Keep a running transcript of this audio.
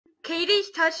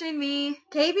Katie's touching me.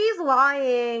 KB's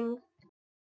lying.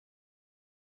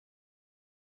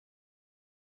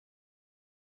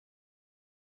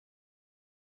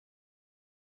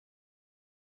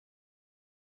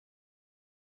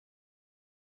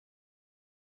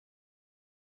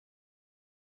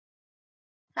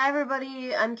 Hi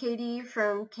everybody, I'm Katie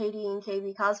from Katie and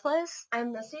KB Cosplays.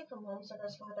 I'm Missy from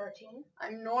Homestuckers 413.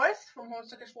 I'm North from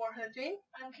Homestuckers 413.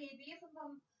 I'm KB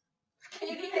from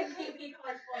Katie and KB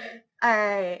Cosplay.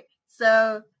 Alright,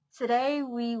 so today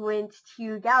we went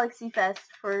to Galaxy Fest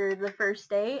for the first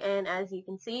day, and as you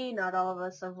can see, not all of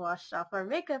us have washed off our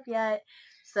makeup yet,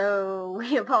 so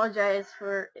we apologize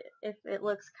for if it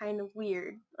looks kind of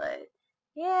weird, but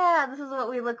yeah, this is what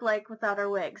we look like without our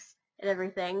wigs and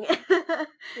everything.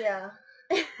 Yeah.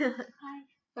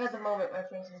 At the moment, my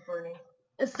face is burning.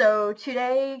 So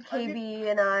today, KB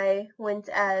and I went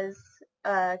as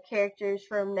characters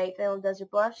from Night Vale and Desert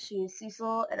Bluff. She's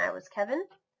Cecil, and I was Kevin.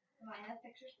 I have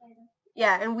pictures later.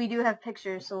 Yeah, and we do have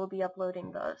pictures, so we'll be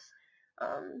uploading those.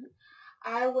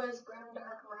 I was Grim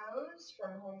Dark Rose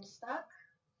from Homestuck.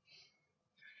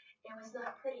 It was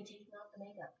not pretty taking off the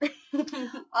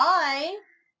makeup. I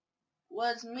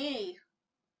was me.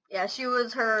 Yeah, she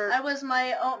was her. I was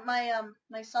my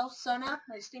self-sona,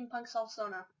 my steampunk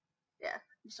self-sona. Yeah.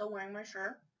 I'm still wearing my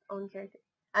shirt. Own character.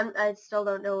 I still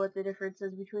don't know what the difference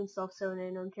is between self-sona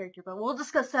and own character, but we'll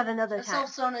discuss that another A time.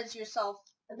 self-sona is yourself.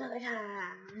 Another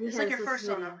time. It's like your first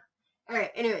sona.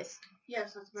 Alright, anyways.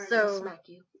 Yes, that's very So- good. Smack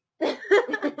you.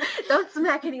 Don't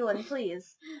smack anyone,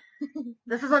 please.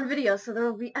 This is on video, so there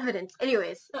will be evidence.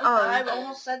 Anyways, I've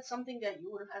almost said something that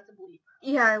you would have had to believe.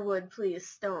 yeah, I would.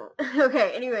 Please don't.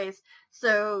 Okay. Anyways,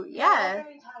 so yeah, I'm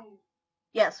very tired.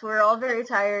 yes, we're all very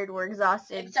tired. We're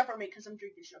exhausted. Except for me, because I'm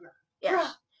drinking sugar. Yeah,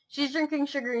 she's drinking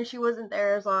sugar, and she wasn't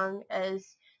there as long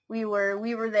as we were.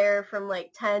 We were there from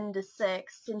like 10 to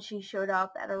 6, and she showed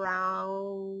up at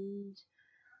around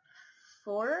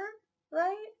 4,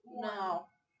 right? No.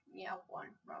 Yeah,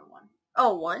 round 1.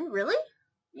 Oh, 1? Really?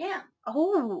 Yeah.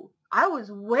 Oh, I was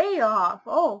way off.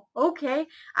 Oh, okay.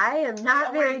 I am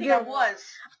not Where very do you think good. I was?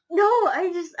 No,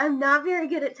 I'm not very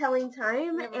good at telling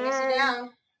time, Never miss it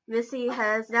down. Missy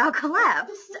has now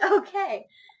collapsed. Okay.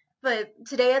 But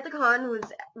today at the con was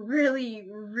really,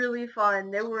 really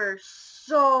fun. There were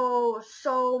so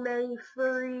many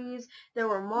furries. There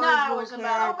were Marvel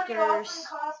characters.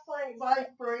 Cosplay by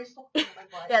Brace.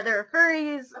 Yeah, there were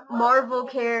furries, Marvel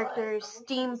characters,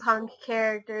 steampunk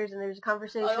characters, and there's a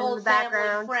conversation An in the old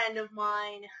background. family friend of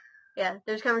mine. Yeah,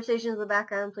 there's conversations in the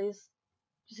background, please.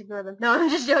 Just ignore them. No, I'm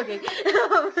just joking.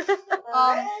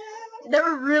 They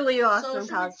were really awesome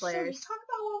So cosplayers. should we talk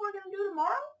about what we're gonna do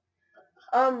tomorrow?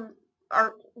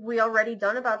 Are we already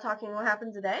done about talking what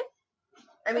happened today?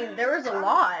 I mean, there was a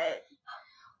lot.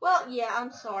 Well, yeah,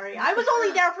 I'm sorry. I was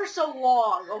only there for so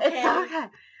long, okay? It's okay.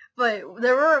 But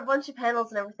there were a bunch of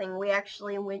panels and everything. We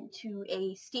actually went to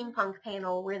a steampunk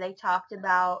panel where they talked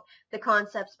about the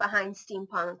concepts behind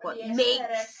steampunk, what The makes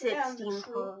aesthetics it and the steampunk.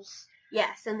 tools.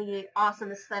 Yes, and the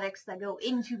awesome aesthetics that go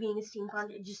into being a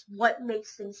steampunk, and just what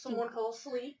makes things Someone steampunk. fell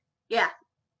asleep. Yeah.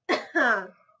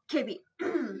 KB.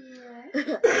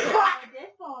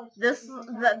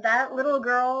 That little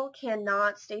girl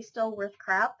cannot stay still worth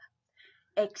crap,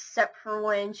 except for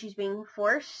when she's being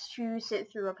forced to sit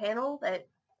through a panel that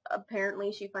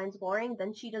apparently she finds boring.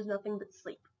 Then she does nothing but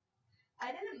sleep.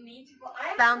 I didn't need to.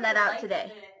 Found that out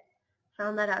today.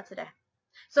 Found that out today.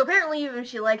 So apparently, even if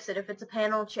she likes it, if it's a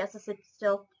panel, she has to sit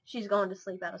still. She's going to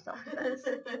sleep out of self-defense.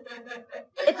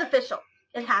 It's official.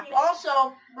 It happened.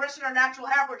 Also, we're in our natural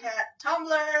habitat,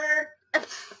 Tumblr.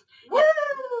 Woo!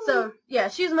 So yeah,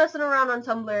 she's messing around on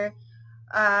Tumblr.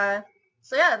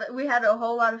 So yeah, we had a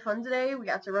whole lot of fun today. We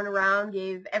got to run around,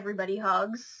 gave everybody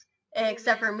hugs.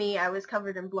 Except for me, I was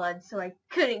covered in blood, so I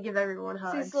couldn't give everyone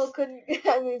hugs. Cecil couldn't.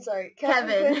 Sorry.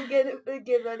 Kevin. couldn't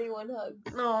give anyone hugs.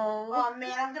 No. Oh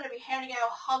man, I'm gonna be handing out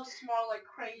hugs tomorrow like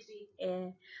crazy.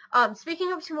 Yeah.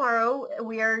 Speaking of tomorrow,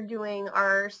 we are doing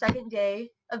our second day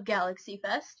of Galaxy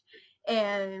Fest,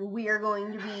 and we are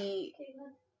going to be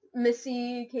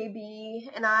Missy, KB,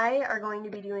 and I are going to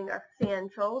be doing our fan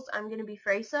trolls. I'm going to be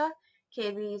Freysa.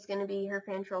 KB is going to be her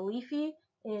fan troll Leafy,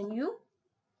 and you?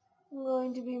 I'm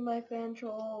going to be my fan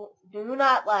troll. Do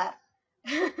not laugh.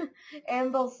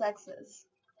 And both sexes.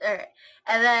 Alright.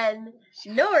 And then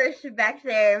North back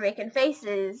there making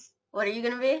faces. What are you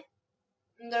going to be?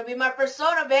 I'm gonna be my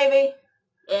persona, baby.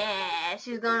 Yeah,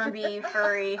 she's going to be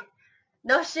furry.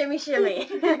 No shimmy shimmy.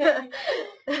 Why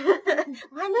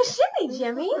no shimmy,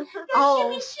 Jimmy?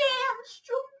 Shimmy sham,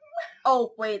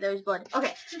 Oh, wait, there's blood.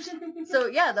 Okay. So,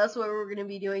 yeah, that's what we're going to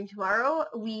be doing tomorrow.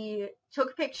 We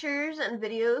took pictures and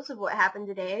videos of what happened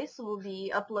today, so we'll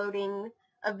be uploading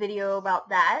a video about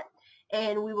that.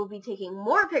 And we will be taking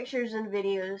more pictures and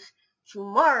videos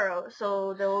tomorrow,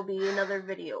 so there will be another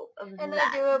video of And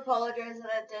that. I do apologize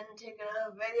that I didn't take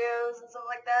enough videos and stuff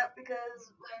like that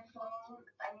because my phone,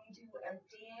 I need to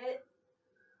empty it.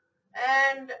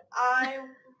 And I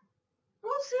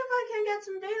will see if I can get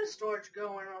some data storage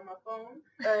going on my phone.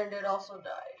 And it also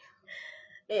died.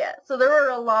 Yeah, so there were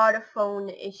a lot of phone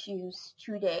issues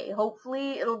today.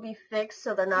 Hopefully it'll be fixed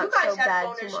so they're not You guys so had bad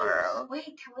phone issues. tomorrow. Wait,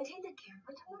 can we take the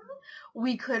camera tomorrow?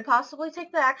 We could possibly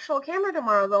take the actual camera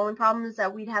tomorrow. The only problem is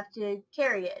that we'd have to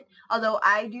carry it. Although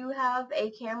I do have a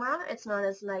camera. It's not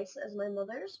as nice as my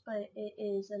mother's, but it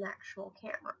is an actual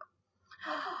camera.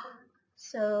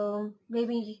 So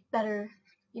maybe better,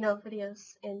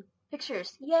 videos and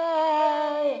pictures.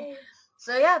 Yay!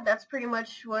 So yeah, that's pretty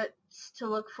much what's to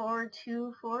look forward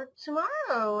to for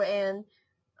tomorrow. And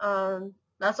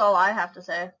that's all I have to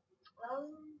say.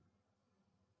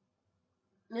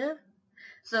 Yeah.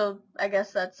 So I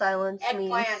guess that silence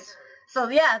means. Eggplant. So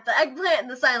yeah, the eggplant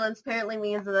and the silence apparently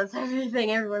means that that's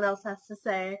everything everyone else has to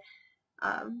say.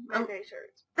 My face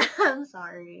hurts. I'm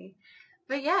sorry.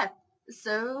 But yeah,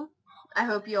 so I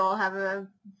hope you all have a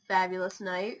fabulous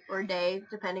night or day,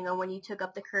 depending on when you took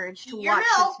up the courage to Eat your watch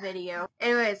milk. this video.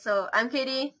 Anyway, so I'm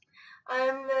Katie.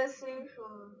 I'm missing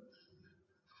from...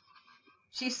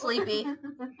 She's sleepy.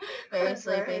 Very I'm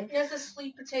sorry. sleepy. This is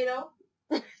Sweet Potato.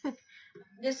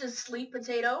 This is Sweet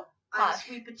Potato. I'm Hush.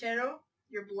 Sweet Potato.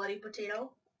 You're Bloody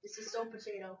Potato. This is So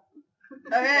Potato.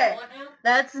 Okay, What now?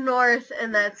 that's North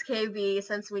and that's KB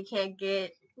since we can't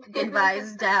get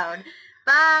goodbyes down.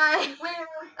 Bye! Where?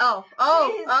 Oh.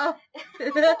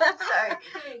 Sorry.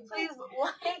 Please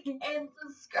like and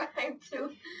subscribe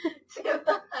to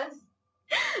us.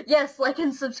 Yes, like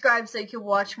and subscribe so you can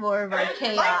watch more of our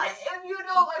chaos. If you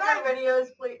don't like our videos,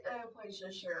 please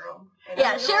just share them.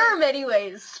 Yeah, share them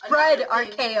anyways. Spread Another our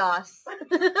thing. chaos.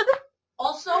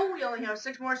 Also, we only have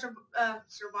 6 more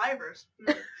survivors.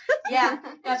 Yeah,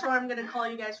 that's what I'm going to call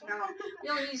you guys from now on. We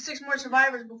only need 6 more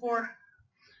survivors before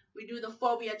we do the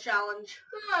phobia challenge.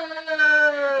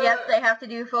 Yep, they have to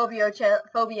do phobia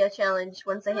challenge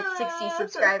once they hit 60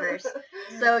 subscribers.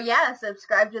 So yeah,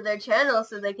 subscribe to their channel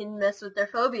so they can mess with their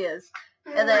phobias.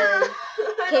 And then,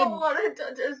 I don't want to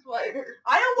touch a spider.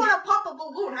 I don't want to pop a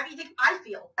balloon. How do you think I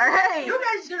feel? alright. You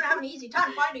guys are going to have an easy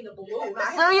time finding a balloon.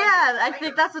 So yeah, I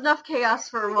think that's enough chaos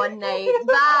for one night.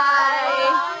 Bye!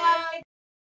 Bye.